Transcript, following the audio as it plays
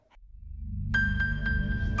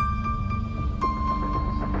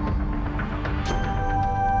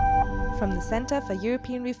from the Centre for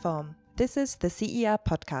European Reform. This is the CER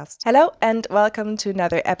podcast. Hello and welcome to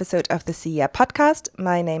another episode of the CER podcast.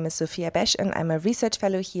 My name is Sophia Besch and I'm a research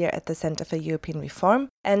fellow here at the Centre for European Reform.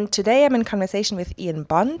 And today I'm in conversation with Ian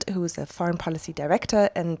Bond, who's a foreign policy director,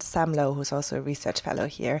 and Sam Lowe, who's also a research fellow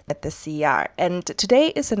here at the CER. And today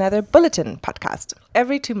is another bulletin podcast.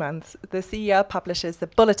 Every 2 months, the CER publishes a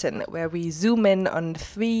bulletin where we zoom in on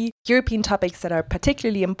 3 European topics that are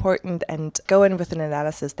particularly important and go in with an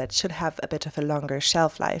analysis that should have a bit of a longer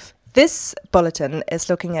shelf life. This bulletin is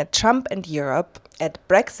looking at Trump and Europe, at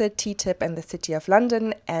Brexit, TTIP and the City of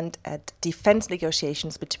London, and at defence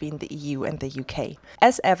negotiations between the EU and the UK.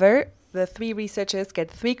 As ever, the 3 researchers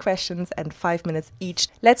get 3 questions and 5 minutes each.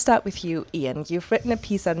 Let's start with you, Ian. You've written a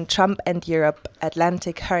piece on Trump and Europe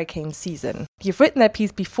Atlantic hurricane season. You've written that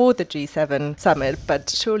piece before the G7 summit, but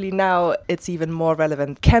surely now it's even more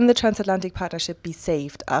relevant. Can the transatlantic partnership be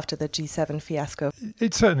saved after the G7 fiasco?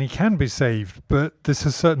 It certainly can be saved, but this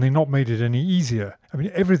has certainly not made it any easier. I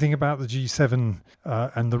mean, everything about the G7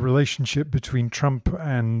 and the relationship between Trump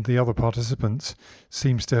and the other participants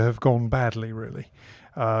seems to have gone badly, really.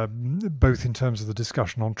 Both in terms of the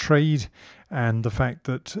discussion on trade and the fact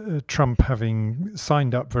that Trump, having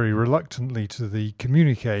signed up very reluctantly to the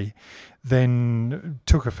communique, then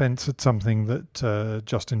took offence at something that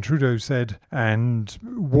Justin Trudeau said and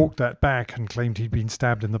walked that back and claimed he'd been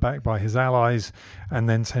stabbed in the back by his allies, and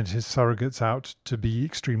then sent his surrogates out to be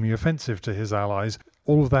extremely offensive to his allies.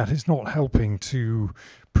 All of that is not helping to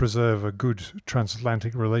preserve a good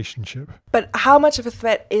transatlantic relationship. But how much of a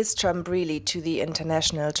threat is Trump really to the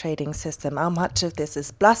international trading system? How much of this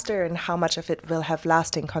is bluster and how much of it will have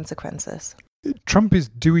lasting consequences? Trump is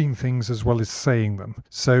doing things as well as saying them.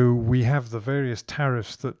 So we have the various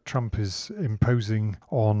tariffs that Trump is imposing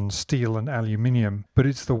on steel and aluminium, but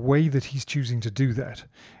it's the way that he's choosing to do that.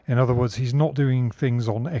 In other words, he's not doing things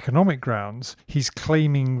on economic grounds. He's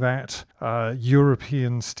claiming that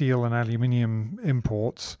European steel and aluminium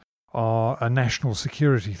imports are a national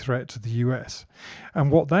security threat to the US.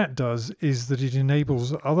 And what that does is that it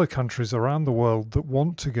enables other countries around the world that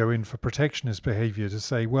want to go in for protectionist behavior to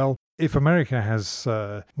say, well, if America has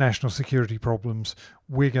national security problems,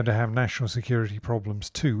 we're going to have national security problems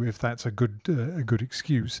too, if that's a good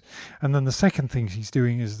excuse. And then the second thing he's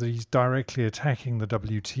doing is that he's directly attacking the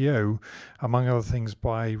WTO, among other things,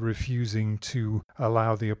 by refusing to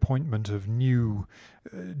allow the appointment of new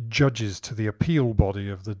judges to the appeal body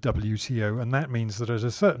of the WTO. And that means that at a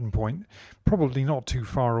certain point, probably not too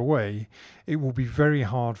far away, it will be very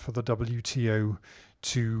hard for the WTO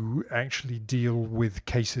to actually deal with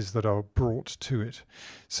cases that are brought to it.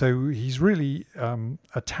 So he's really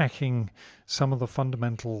attacking some of the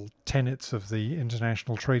fundamental tenets of the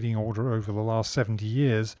international trading order over the last 70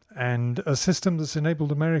 years, and a system that's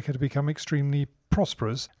enabled America to become extremely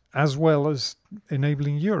prosperous, as well as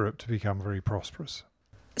enabling Europe to become very prosperous.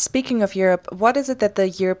 Speaking of Europe, what is it that the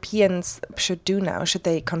Europeans should do now? Should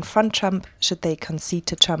they confront Trump? Should they concede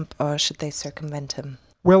to Trump? Or should they circumvent him?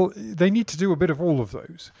 Well, they need to do a bit of all of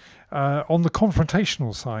those. On the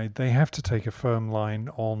confrontational side, they have to take a firm line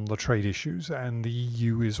on the trade issues, and the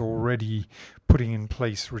EU is already putting in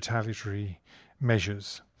place retaliatory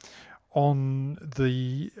measures. On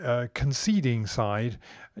the conceding side,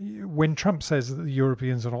 when Trump says that the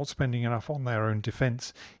Europeans are not spending enough on their own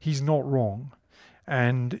defence, he's not wrong.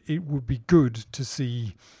 And it would be good to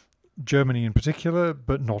see Germany in particular,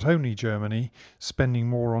 but not only Germany, spending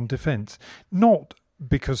more on defence. Not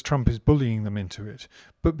because Trump is bullying them into it,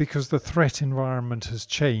 but because the threat environment has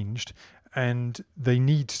changed and they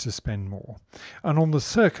need to spend more. And on the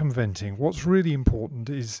circumventing, what's really important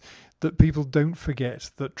is that people don't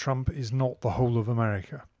forget that Trump is not the whole of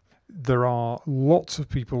America. There are lots of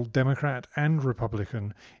people, Democrat and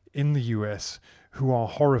Republican, in the US who are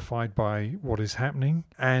horrified by what is happening,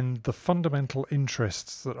 and the fundamental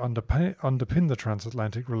interests that underpin the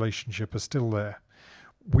transatlantic relationship are still there.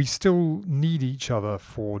 We still need each other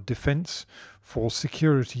for defence, for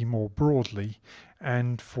security more broadly,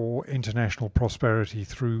 and for international prosperity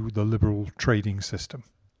through the liberal trading system.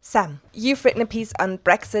 Sam, you've written a piece on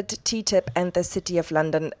Brexit, TTIP and the City of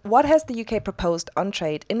London. What has the UK proposed on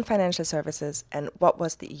trade in financial services, and what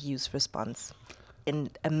was the EU's response?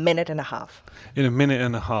 In a minute and a half. In a minute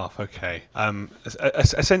and a half, okay.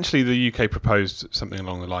 Essentially, the UK proposed something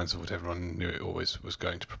along the lines of what everyone knew it always was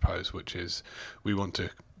going to propose, which is we want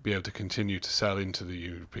to be able to continue to sell into the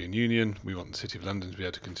European Union. We want the City of London to be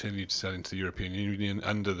able to continue to sell into the European Union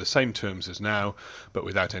under the same terms as now, but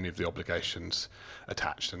without any of the obligations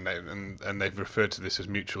attached. And they've referred to this as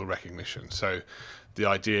mutual recognition. So the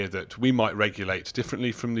idea that we might regulate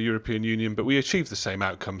differently from the European Union, but we achieve the same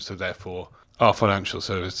outcomes, so therefore our financial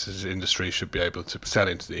services industry should be able to sell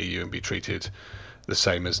into the EU and be treated the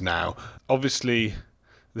same as now. Obviously,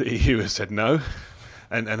 the EU has said no,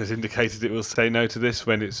 and has indicated it will say no to this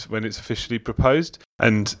when it's officially proposed,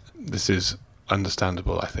 and this is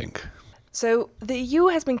understandable, I think. So the EU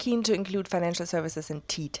has been keen to include financial services in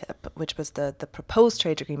TTIP, which was the proposed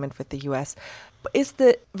trade agreement with the US. Is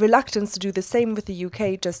the reluctance to do the same with the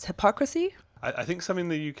UK just hypocrisy? I think some in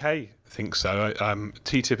the UK think so.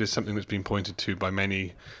 TTIP is something that's been pointed to by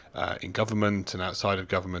many in government and outside of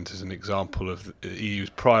government as an example of the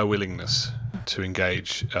EU's prior willingness to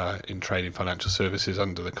engage in trade in financial services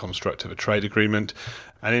under the construct of a trade agreement.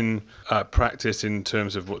 And in practice, in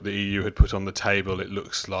terms of what the EU had put on the table, it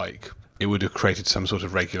looks like it would have created some sort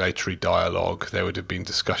of regulatory dialogue. There would have been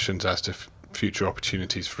discussions as to future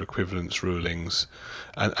opportunities for equivalence rulings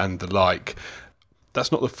and the like. That's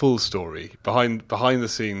not the full story. Behind the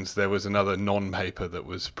scenes, there was another non-paper that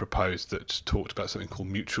was proposed that talked about something called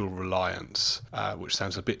mutual reliance, which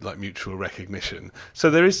sounds a bit like mutual recognition. So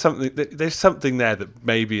there's something there that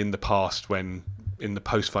maybe in the past, when in the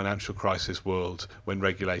post-financial crisis world, when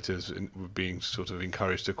regulators were being sort of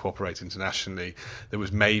encouraged to cooperate internationally, there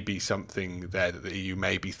was maybe something there that the EU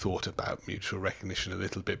maybe thought about mutual recognition a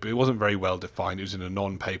little bit, but it wasn't very well defined. It was in a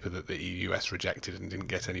non-paper that the EU-US rejected and didn't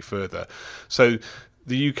get any further. So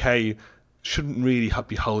the UK shouldn't really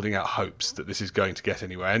be holding out hopes that this is going to get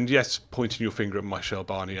anywhere. And yes, pointing your finger at Michel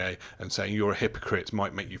Barnier and saying you're a hypocrite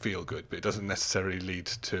might make you feel good, but it doesn't necessarily lead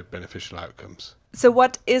to beneficial outcomes. So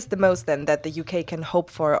what is the most then that the UK can hope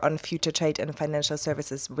for on future trade and financial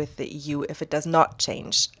services with the EU if it does not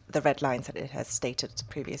change the red lines that it has stated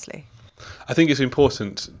previously? I think it's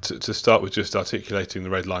important to start with just articulating the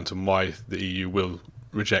red lines and why the EU will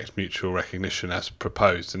reject mutual recognition as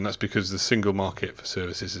proposed, and that's because the single market for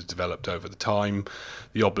services has developed over the time.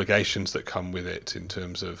 The obligations that come with it in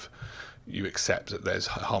terms of you accept that there's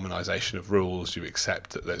harmonisation of rules, you accept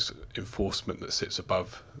that there's enforcement that sits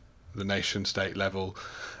above the nation state level,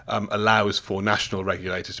 allows for national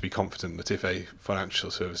regulators to be confident that if a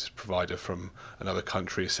financial services provider from another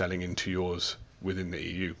country is selling into yours within the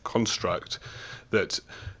EU construct, that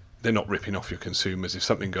they're not ripping off your consumers. If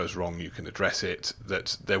something goes wrong, you can address it,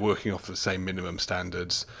 that they're working off the same minimum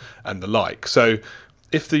standards and the like. So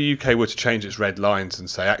if the UK were to change its red lines and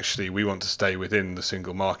say, actually, we want to stay within the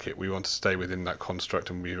single market, we want to stay within that construct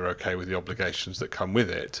and we are okay with the obligations that come with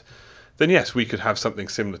it, then yes, we could have something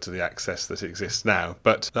similar to the access that exists now.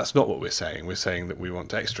 But that's not what we're saying. We're saying that we want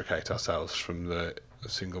to extricate ourselves from the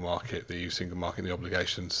single market, the EU single market, and the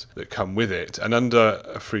obligations that come with it. And under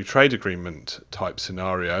a free trade agreement type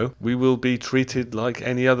scenario, we will be treated like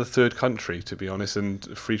any other third country, to be honest, and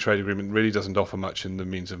a free trade agreement really doesn't offer much in the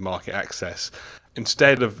means of market access.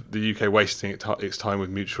 Instead of the UK wasting its time with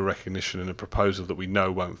mutual recognition and a proposal that we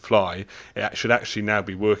know won't fly, it should actually now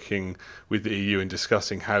be working with the EU and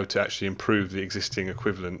discussing how to actually improve the existing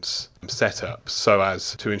equivalence setup so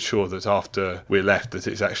as to ensure that after we're left that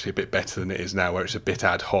it's actually a bit better than it is now, where it's a bit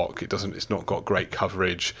ad hoc, it's not got great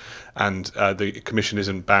coverage, and the Commission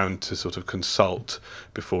isn't bound to sort of consult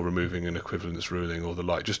before removing an equivalence ruling or the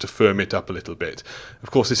like, just to firm it up a little bit.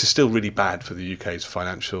 Of course, this is still really bad for the UK's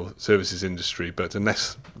financial services industry, but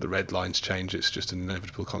unless the red lines change, it's just an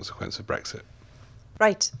inevitable consequence of Brexit.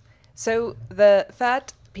 Right. So the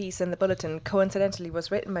third piece in the bulletin coincidentally was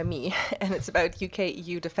written by me, and it's about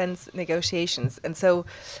UK-EU defence negotiations. And so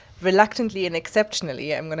reluctantly and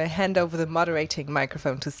exceptionally, I'm going to hand over the moderating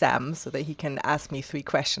microphone to Sam so that he can ask me 3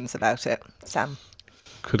 questions about it. Sam.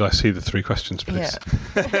 Could I see the 3 questions, please?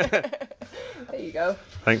 Yeah. There you go.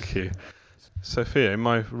 Thank you. Sophia, in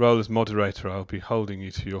my role as moderator, I'll be holding you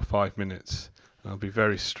to your 5 minutes. I'll be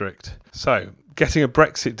very strict. So, getting a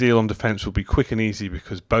Brexit deal on defence will be quick and easy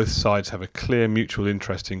because both sides have a clear mutual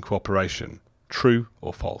interest in cooperation. True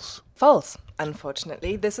or false? False,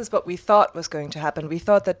 unfortunately. This is what we thought was going to happen. We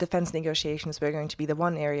thought that defence negotiations were going to be the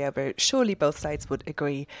one area where surely both sides would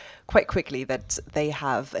agree quite quickly that they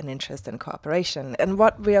have an interest in cooperation. And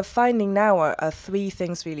what we are finding now are 3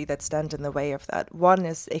 things really that stand in the way of that. One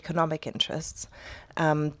is economic interests.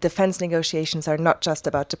 Defence negotiations are not just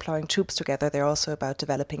about deploying troops together, they're also about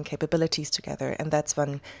developing capabilities together, and that's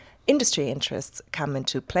when industry interests come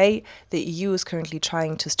into play. The EU is currently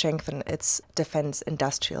trying to strengthen its defence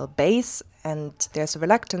industrial base, and there's a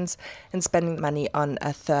reluctance in spending money on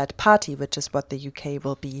a third party, which is what the UK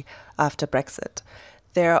will be after Brexit.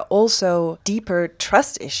 There are also deeper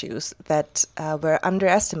trust issues that were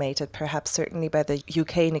underestimated, perhaps certainly by the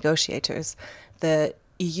UK negotiators. The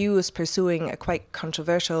EU is pursuing a quite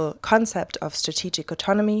controversial concept of strategic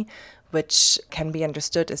autonomy, which can be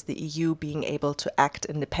understood as the EU being able to act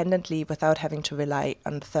independently without having to rely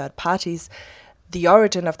on third parties. The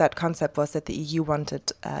origin of that concept was that the EU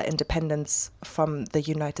wanted independence from the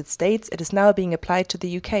United States. It is now being applied to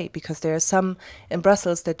the UK because there are some in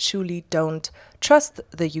Brussels that truly don't trust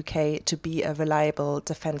the UK to be a reliable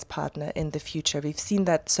defense partner in the future. We've seen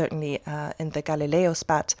that certainly in the Galileo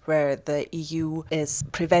spat, where the EU is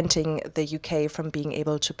preventing the UK from being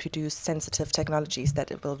able to produce sensitive technologies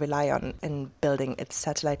that it will rely on in building its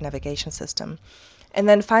satellite navigation system. And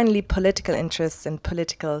then finally, political interests and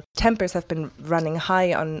political tempers have been running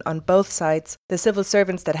high on both sides. The civil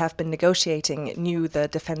servants that have been negotiating knew the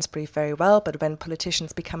defense brief very well, but when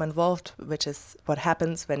politicians become involved, which is what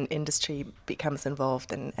happens when industry becomes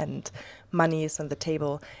involved and money is on the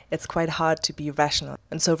table, it's quite hard to be rational.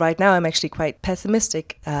 And so right now I'm actually quite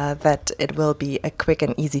pessimistic that it will be a quick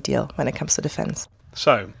and easy deal when it comes to defense.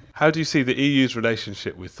 So, how do you see the EU's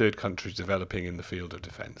relationship with third countries developing in the field of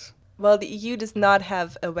defense? Well, the EU does not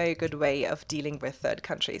have a very good way of dealing with third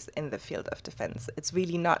countries in the field of defense. It's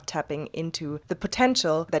really not tapping into the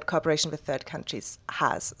potential that cooperation with third countries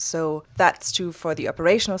has. So that's true for the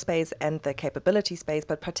operational space and the capability space,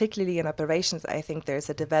 but particularly in operations, I think there's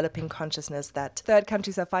a developing consciousness that third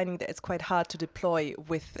countries are finding that it's quite hard to deploy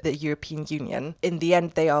with the European Union. In the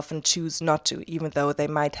end, they often choose not to, even though they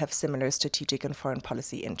might have similar strategic and foreign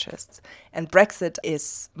policy interests. And Brexit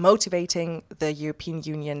is motivating the European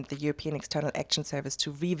Union, the European External Action Service,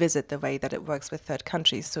 to revisit the way that it works with third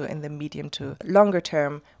countries. So in the medium to longer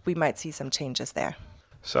term, we might see some changes there.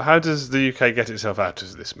 So how does the UK get itself out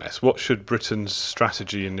of this mess? What should Britain's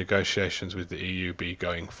strategy in negotiations with the EU be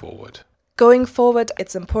going forward? Going forward,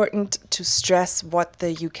 it's important to stress what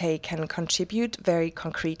the UK can contribute very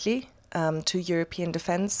concretely to European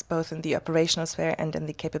defence, both in the operational sphere and in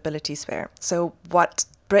the capability sphere. So what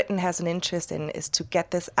Britain has an interest in is to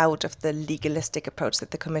get this out of the legalistic approach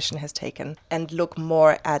that the Commission has taken and look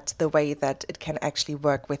more at the way that it can actually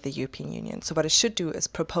work with the European Union. So what it should do is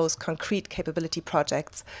propose concrete capability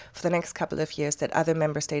projects for the next couple of years that other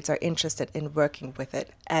member states are interested in working with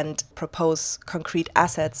it, and propose concrete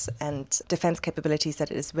assets and defence capabilities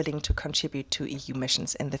that it is willing to contribute to EU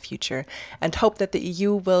missions in the future, and hope that the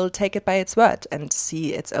EU will take it by its word and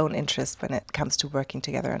see its own interest when it comes to working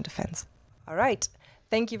together on defence. All right.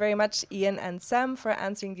 Thank you very much, Ian and Sam, for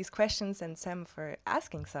answering these questions, and Sam for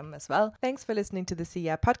asking some as well. Thanks for listening to the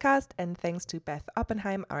CEA podcast, and thanks to Beth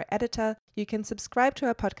Oppenheim, our editor. You can subscribe to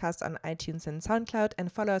our podcast on iTunes and SoundCloud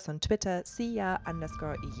and follow us on Twitter,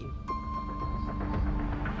 CEA_EU.